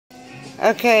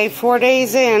Okay, 4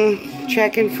 days in,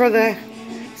 checking for the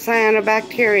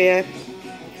cyanobacteria.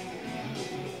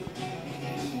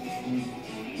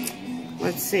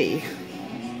 Let's see.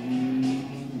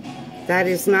 That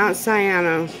is not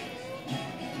cyano.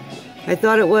 I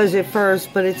thought it was at first,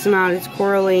 but it's not. It's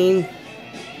coralline.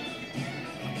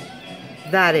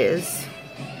 That is.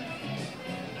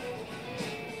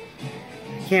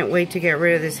 Can't wait to get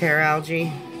rid of this hair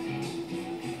algae.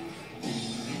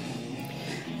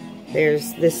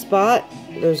 There's this spot.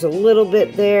 There's a little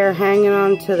bit there hanging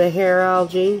on to the hair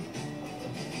algae.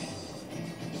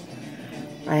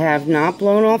 I have not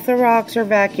blown off the rocks or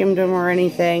vacuumed them or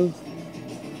anything.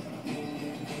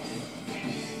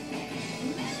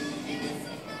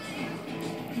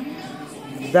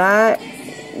 That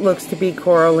looks to be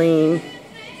coralline.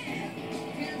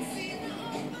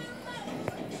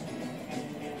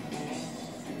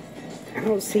 I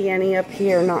don't see any up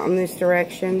here, not in this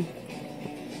direction.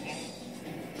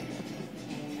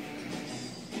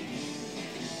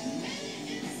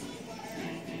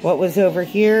 What was over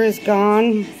here is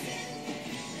gone,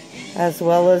 as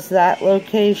well as that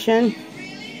location.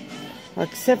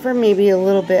 Except for maybe a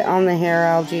little bit on the hair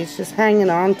algae. It's just hanging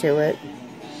on to it.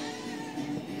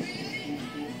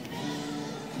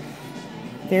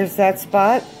 There's that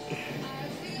spot.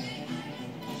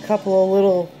 A couple of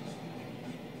little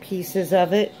pieces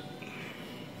of it.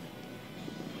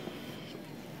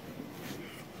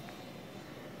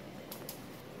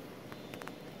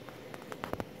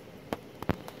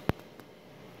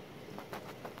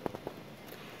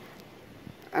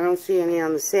 I don't see any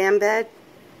on the sand bed.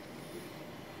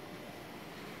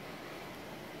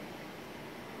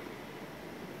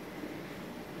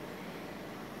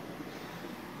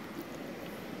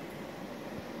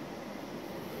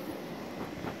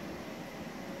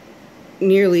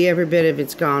 Nearly every bit of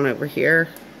it's gone over here.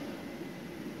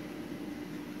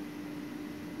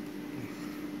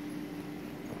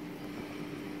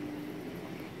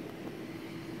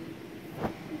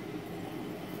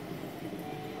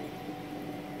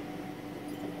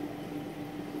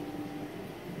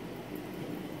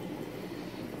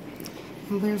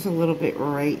 Well, there's a little bit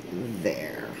right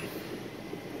there.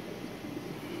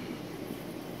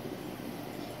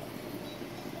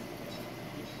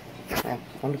 I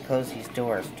want to close these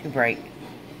doors. Too bright.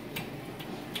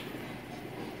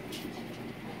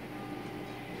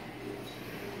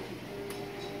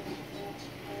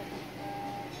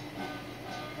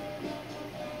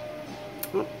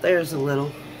 Oh, there's a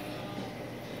little.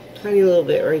 Tiny little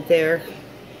bit right there.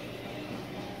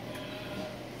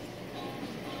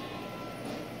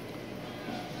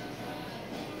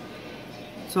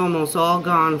 It's almost all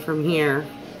gone from here.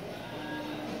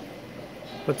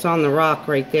 What's on the rock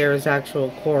right there is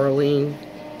actual coralline.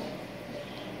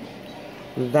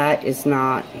 That is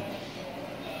not.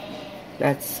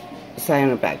 That's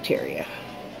cyanobacteria.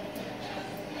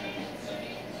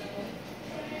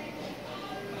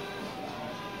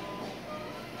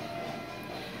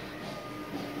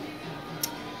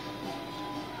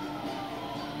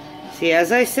 See,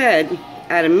 as I said,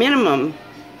 at a minimum,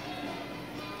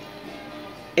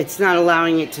 it's not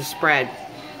allowing it to spread.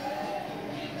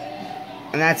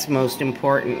 And that's most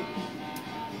important.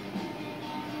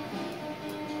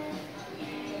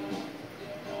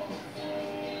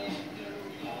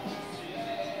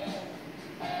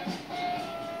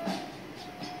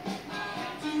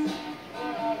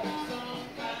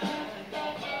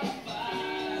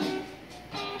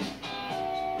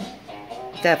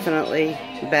 Definitely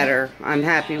better. I'm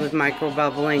happy with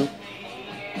microbubbling.